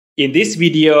In this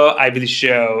video, I will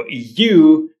show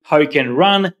you how you can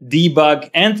run, debug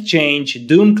and change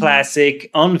Doom Classic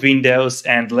on Windows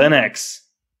and Linux.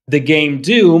 The game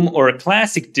Doom, or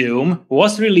Classic Doom,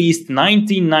 was released in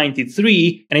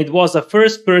 1993 and it was a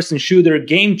first-person shooter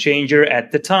game changer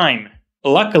at the time.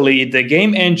 Luckily, the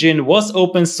game engine was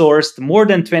open sourced more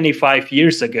than 25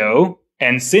 years ago,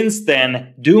 and since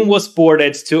then, Doom was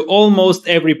ported to almost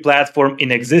every platform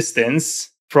in existence.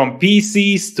 From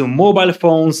PCs to mobile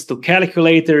phones to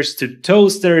calculators to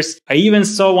toasters, I even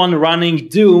saw one running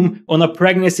Doom on a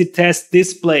pregnancy test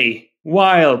display.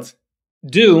 Wild!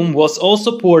 Doom was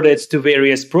also ported to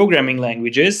various programming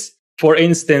languages. For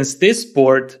instance, this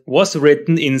port was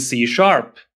written in C#,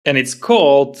 and it's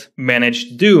called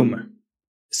Managed Doom.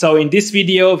 So in this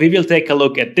video, we will take a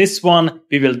look at this one.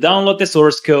 We will download the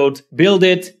source code, build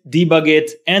it, debug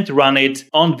it, and run it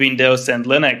on Windows and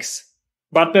Linux.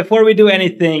 But before we do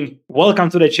anything, welcome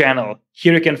to the channel.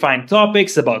 Here you can find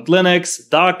topics about Linux,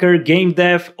 Docker, game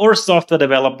dev, or software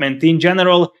development in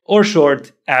general, or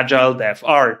short, agile dev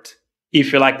art.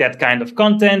 If you like that kind of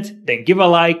content, then give a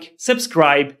like,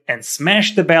 subscribe, and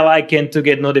smash the bell icon to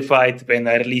get notified when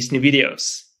I release new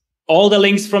videos. All the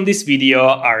links from this video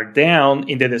are down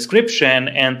in the description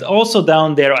and also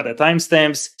down there are the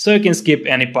timestamps, so you can skip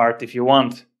any part if you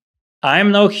want.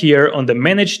 I'm now here on the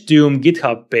Managed Doom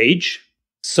GitHub page.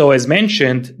 So as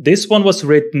mentioned, this one was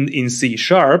written in C#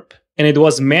 and it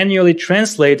was manually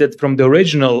translated from the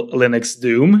original Linux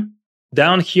Doom.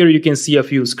 Down here you can see a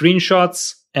few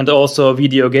screenshots and also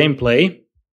video gameplay.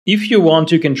 If you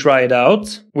want, you can try it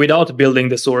out without building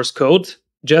the source code.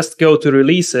 Just go to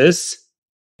Releases,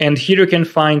 and here you can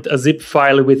find a zip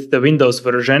file with the Windows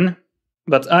version.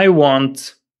 But I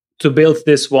want to build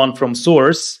this one from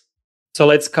source. So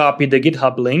let's copy the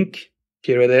GitHub link.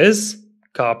 Here it is.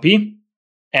 Copy.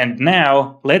 And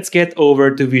now let's get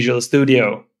over to Visual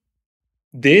Studio.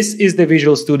 This is the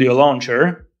Visual Studio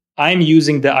launcher. I'm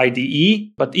using the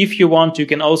IDE, but if you want, you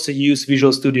can also use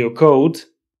Visual Studio Code.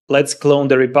 Let's clone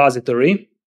the repository.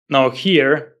 Now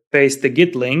here, paste the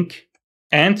Git link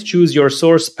and choose your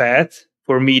source path.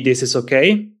 For me, this is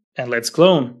okay. And let's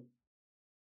clone.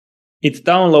 It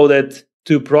downloaded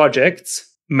two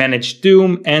projects, Managed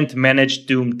Doom and Managed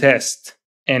Doom Test.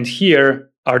 And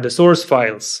here are the source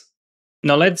files.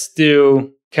 Now let's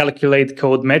do calculate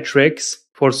code metrics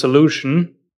for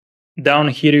solution. Down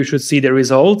here you should see the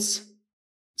results.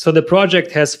 So the project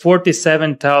has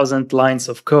 47,000 lines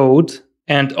of code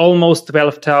and almost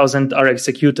 12,000 are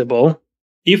executable.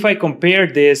 If I compare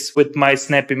this with my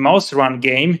Snappy Mouse Run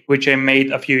game, which I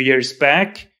made a few years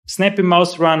back, Snappy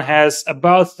Mouse Run has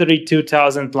about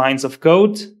 32,000 lines of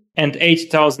code and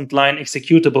 8,000 line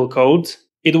executable code.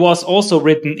 It was also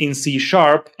written in C#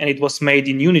 and it was made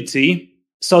in Unity,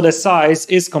 so the size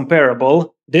is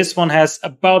comparable. This one has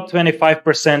about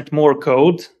 25% more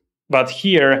code, but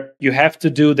here you have to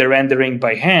do the rendering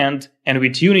by hand, and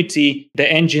with Unity, the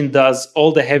engine does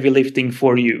all the heavy lifting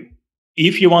for you.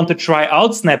 If you want to try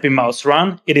out Snappy Mouse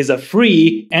Run, it is a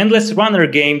free, endless runner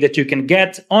game that you can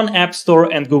get on App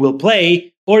Store and Google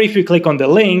Play, or if you click on the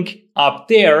link up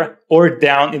there or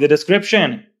down in the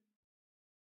description.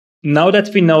 Now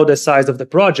that we know the size of the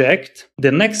project,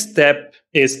 the next step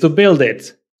is to build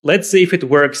it. Let's see if it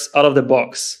works out of the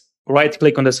box.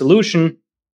 Right-click on the solution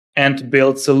and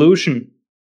build solution.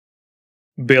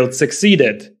 Build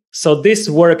succeeded. So this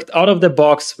worked out of the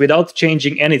box without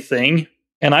changing anything.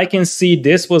 And I can see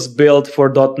this was built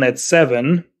for .NET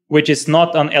 7, which is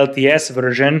not an LTS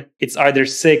version. It's either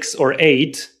 6 or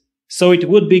 8. So it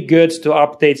would be good to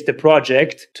update the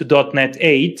project to .NET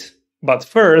 8. But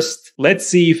first, let's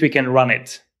see if we can run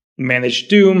it. Manage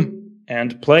Doom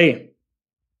and play.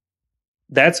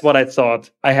 That's what I thought.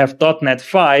 I have .NET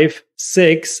 5,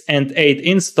 6 and 8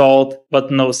 installed, but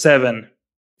no 7.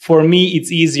 For me,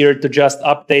 it's easier to just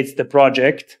update the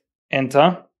project.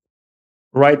 Enter.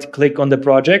 Right-click on the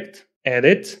project,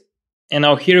 edit. And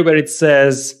now here where it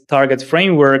says target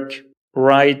framework,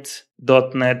 write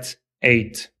 .NET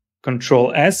 8.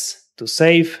 Control S to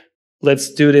save.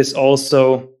 Let's do this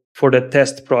also for the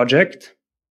test project.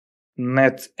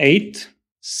 .NET 8,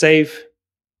 save.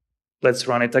 Let's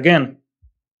run it again.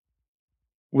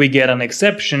 We get an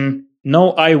exception,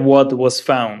 no iWAD was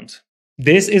found.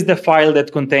 This is the file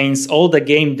that contains all the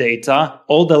game data,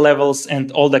 all the levels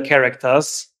and all the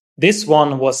characters. This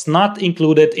one was not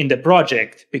included in the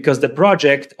project because the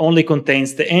project only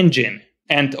contains the engine.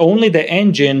 And only the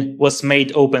engine was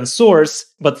made open source,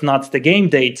 but not the game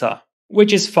data,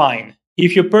 which is fine.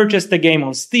 If you purchase the game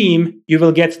on Steam, you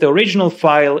will get the original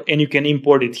file and you can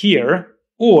import it here.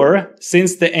 Or,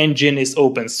 since the engine is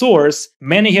open source,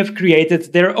 many have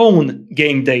created their own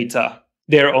game data.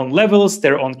 their own levels,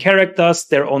 their own characters,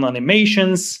 their own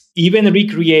animations, even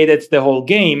recreated the whole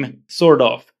game, sort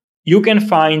of. You can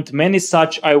find many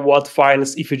such iWAT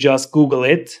files if you just Google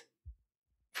it.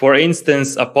 For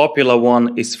instance, a popular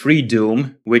one is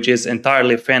FreeDOOM, which is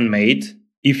entirely fan-made.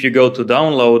 If you go to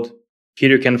download,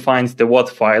 here you can find the WAT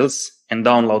files and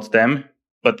download them.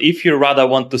 But if you rather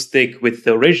want to stick with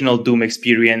the original Doom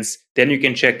experience, then you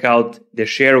can check out the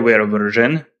Shareware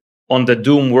version. On the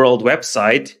Doom World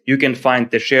website, you can find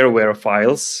the Shareware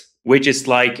files, which is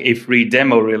like a free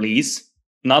demo release,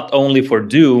 not only for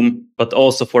Doom, but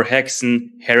also for Hexen,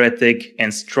 Heretic,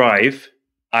 and Strive.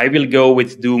 I will go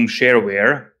with Doom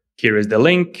Shareware. Here is the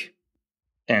link.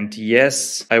 And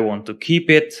yes, I want to keep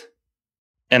it.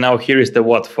 And now here is the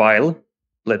WAT file.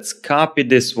 Let's copy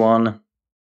this one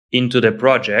into the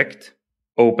project,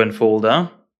 open folder,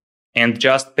 and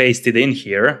just paste it in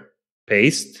here.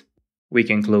 Paste. We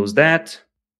can close that.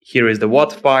 Here is the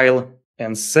WAT file,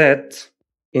 and set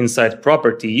inside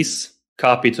properties,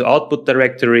 copy to output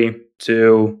directory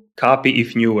to copy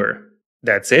if newer.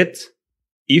 That's it.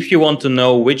 If you want to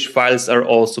know which files are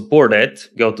all supported,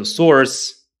 go to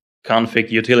source, config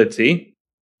utility.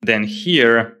 Then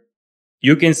here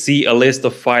you can see a list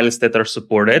of files that are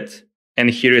supported. And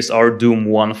here is our Doom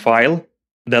 1 file.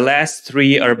 The last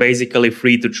 3 are basically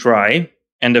free to try,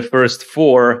 and the first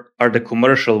 4 are the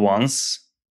commercial ones.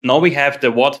 Now we have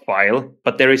the WAT file,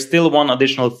 but there is still one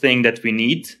additional thing that we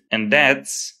need, and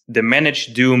that's the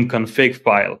manage Doom config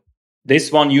file. This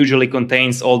one usually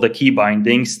contains all the key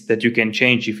bindings that you can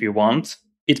change if you want.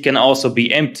 It can also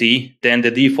be empty, then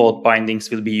the default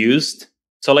bindings will be used.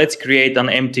 So let's create an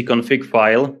empty config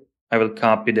file. I will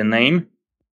copy the name,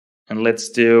 and let's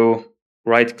do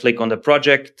right-click on the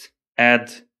project,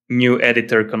 add new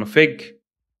editor config.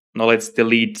 Now let's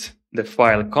delete the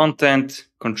file content,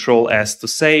 Ctrl+S to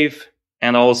save,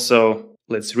 and also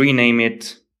let's rename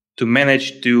it to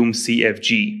manage Doom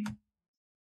CFG.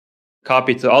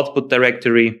 Copy to output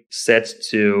directory, set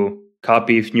to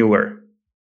copy if newer.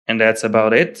 And that's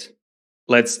about it.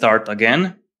 Let's start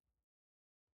again.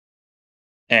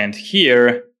 And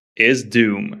here is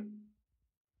Doom.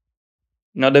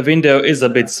 Now the window is a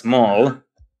bit small.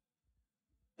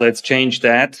 Let's change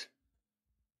that.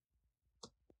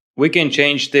 We can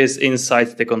change this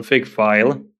inside the config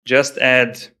file. Just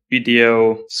add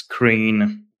video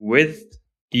screen width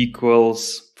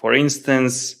equals, for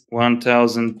instance,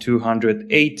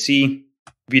 1280.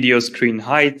 Video screen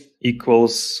height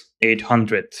equals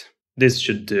 800. This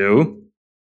should do.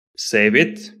 Save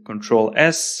it,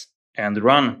 Ctrl+S, and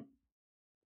run.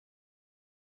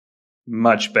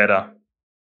 Much better.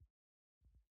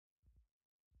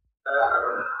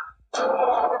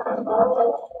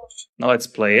 Now let's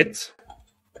play it.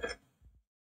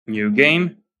 New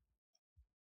game.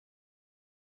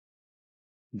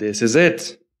 This is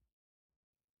it.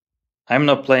 I'm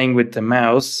now playing with the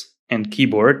mouse and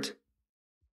keyboard.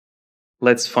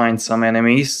 Let's find some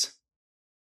enemies.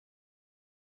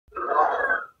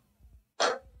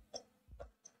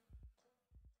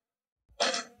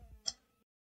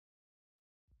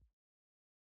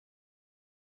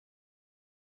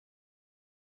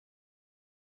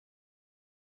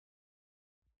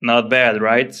 Not bad,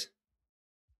 right?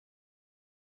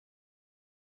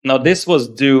 Now this was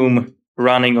Doom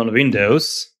running on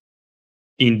Windows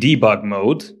in debug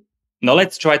mode. Now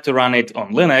let's try to run it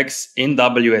on Linux in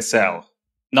WSL.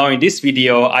 Now in this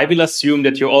video, I will assume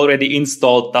that you already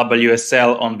installed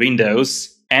WSL on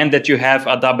Windows and that you have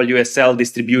a WSL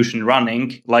distribution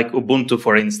running, like Ubuntu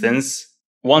for instance.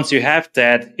 Once you have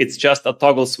that, it's just a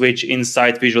toggle switch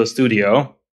inside Visual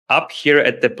Studio. Up here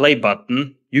at the play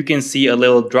button, you can see a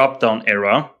little drop-down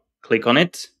arrow. Click on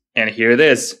it, and here it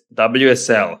is,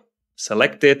 WSL.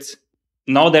 Select it.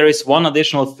 Now there is one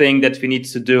additional thing that we need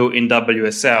to do in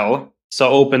WSL. So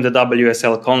open the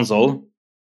WSL console.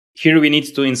 Here we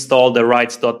need to install the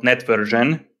right .NET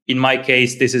version. In my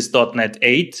case, this is .NET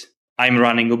 8. I'm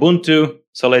running Ubuntu,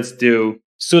 so let's do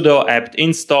sudo apt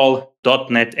install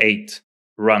 .NET 8.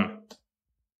 Run.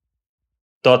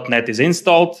 .NET is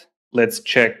installed. Let's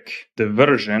check the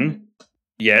version.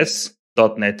 Yes,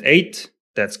 .NET 8,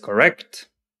 that's correct.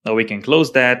 Now we can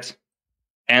close that.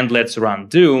 And let's run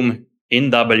Doom in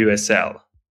WSL.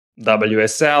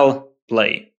 WSL,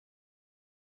 play.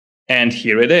 And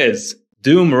here it is,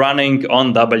 Doom running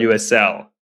on WSL.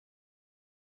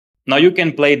 Now you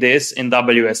can play this in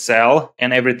WSL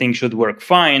and everything should work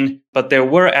fine, but there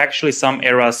were actually some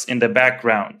errors in the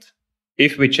background.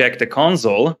 If we check the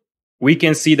console, we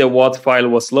can see the WAT file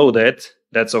was loaded,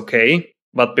 that's okay.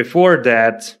 But before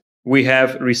that, we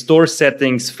have restore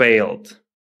settings failed.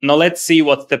 Now let's see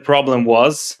what the problem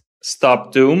was.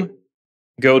 Stop Doom.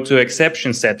 go to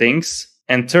exception settings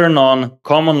and turn on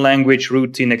common language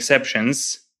routine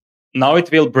exceptions. Now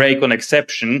it will break on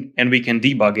exception and we can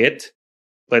debug it.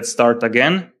 Let's start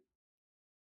again.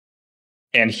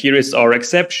 And here is our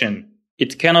exception.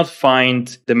 It cannot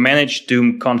find the manage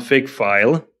doom config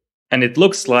file, and it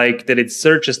looks like that it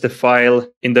searches the file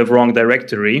in the wrong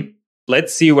directory.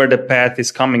 Let's see where the path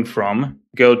is coming from.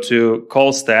 Go to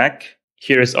call stack.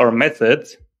 Here is our method,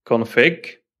 config,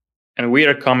 and we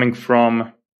are coming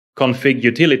from config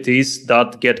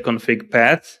utilities.getConfig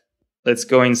path. Let's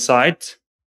go inside.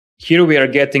 Here we are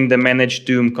getting the manage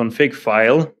doom config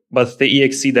file, but the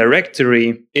exe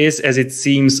directory is, as it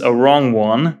seems, a wrong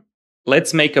one.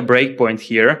 Let's make a breakpoint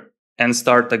here and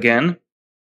start again.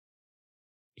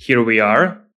 Here we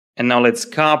are. And now let's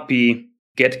copy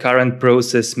get current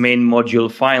process main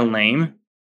module file name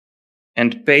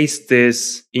and paste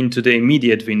this into the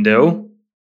immediate window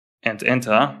and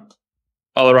enter.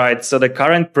 All right, so the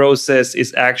current process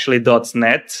is actually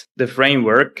 .NET, the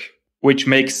framework, which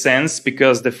makes sense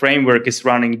because the framework is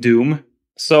running Doom.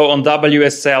 So on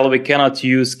WSL, we cannot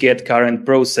use get current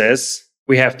process.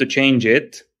 We have to change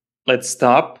it. Let's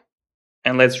stop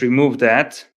and let's remove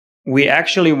that. We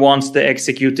actually want the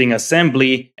executing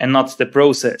assembly and not the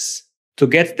process. To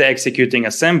get the executing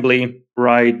assembly,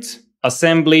 write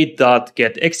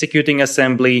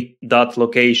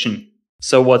assembly.getExecutingAssembly.location.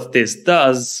 So what this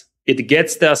does, it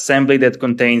gets the assembly that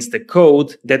contains the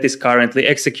code that is currently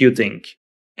executing.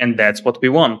 And that's what we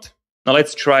want. Now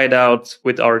let's try it out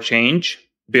with our change.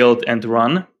 Build and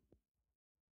run.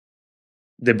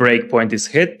 The breakpoint is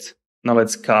hit. Now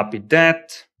let's copy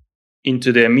that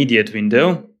into the immediate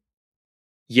window.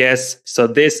 Yes, so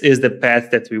this is the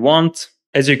path that we want.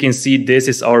 As you can see, this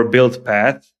is our build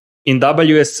path. In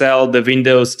WSL, the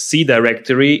Windows C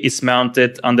directory is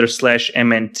mounted under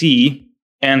 /mnt.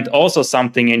 And also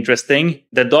something interesting,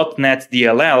 the .NET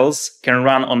DLLs can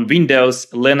run on Windows,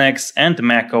 Linux, and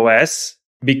Mac OS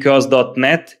because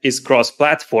 .NET is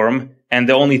cross-platform, and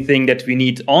the only thing that we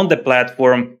need on the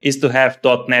platform is to have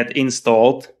 .NET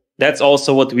installed. That's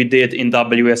also what we did in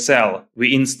WSL.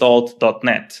 We installed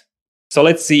 .NET. So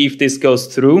let's see if this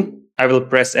goes through. I will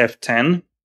press F10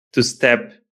 to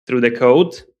step through the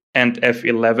code and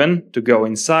F11 to go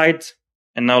inside.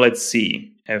 And now let's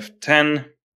see. F10.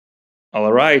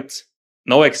 All right.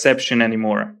 No exception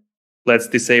anymore. Let's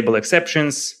disable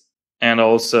exceptions and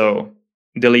also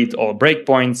delete all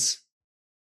breakpoints.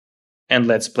 And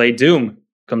let's play Doom.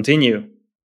 Continue.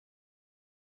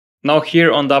 Now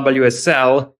here on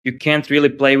WSL, you can't really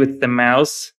play with the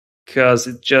mouse because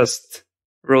it just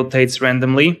rotates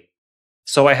randomly.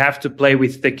 So I have to play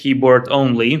with the keyboard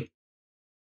only.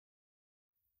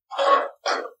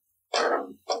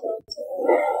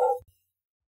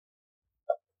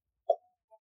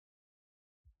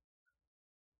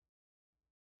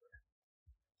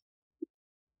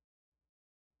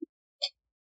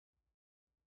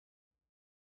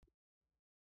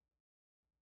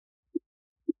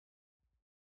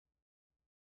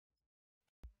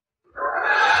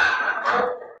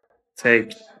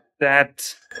 Take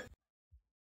that.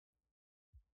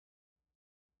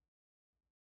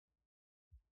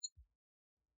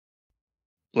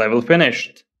 Level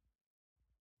finished.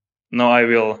 Now I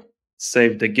will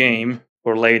save the game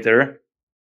for later.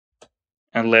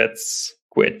 And let's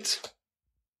quit.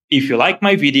 If you like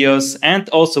my videos and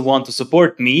also want to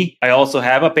support me, I also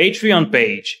have a Patreon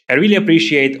page. I really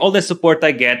appreciate all the support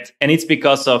I get, and it's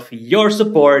because of your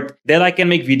support that I can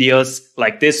make videos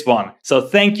like this one. So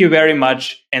thank you very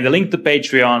much, and the link to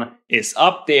Patreon is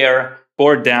up there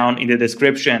or down in the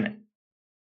description.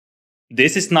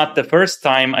 This is not the first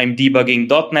time I'm debugging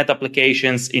 .NET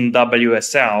applications in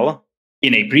WSL.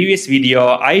 In a previous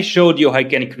video, I showed you how I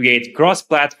can create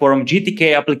cross-platform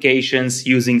GTK applications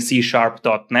using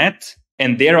C#.NET,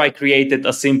 and there I created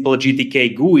a simple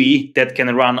GTK GUI that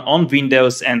can run on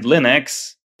Windows and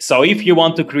Linux. So if you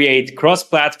want to create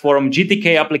cross-platform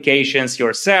GTK applications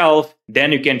yourself,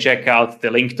 then you can check out the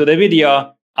link to the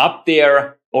video up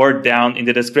there or down in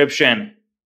the description.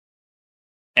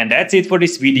 And that's it for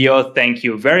this video. Thank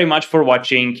you very much for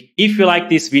watching. If you like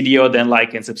this video, then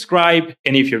like and subscribe.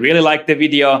 And if you really like the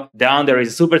video, down there is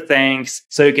a super thanks.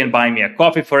 So you can buy me a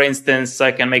coffee, for instance, so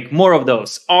I can make more of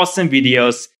those awesome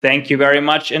videos. Thank you very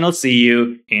much, and I'll see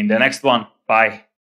you in the next one. Bye.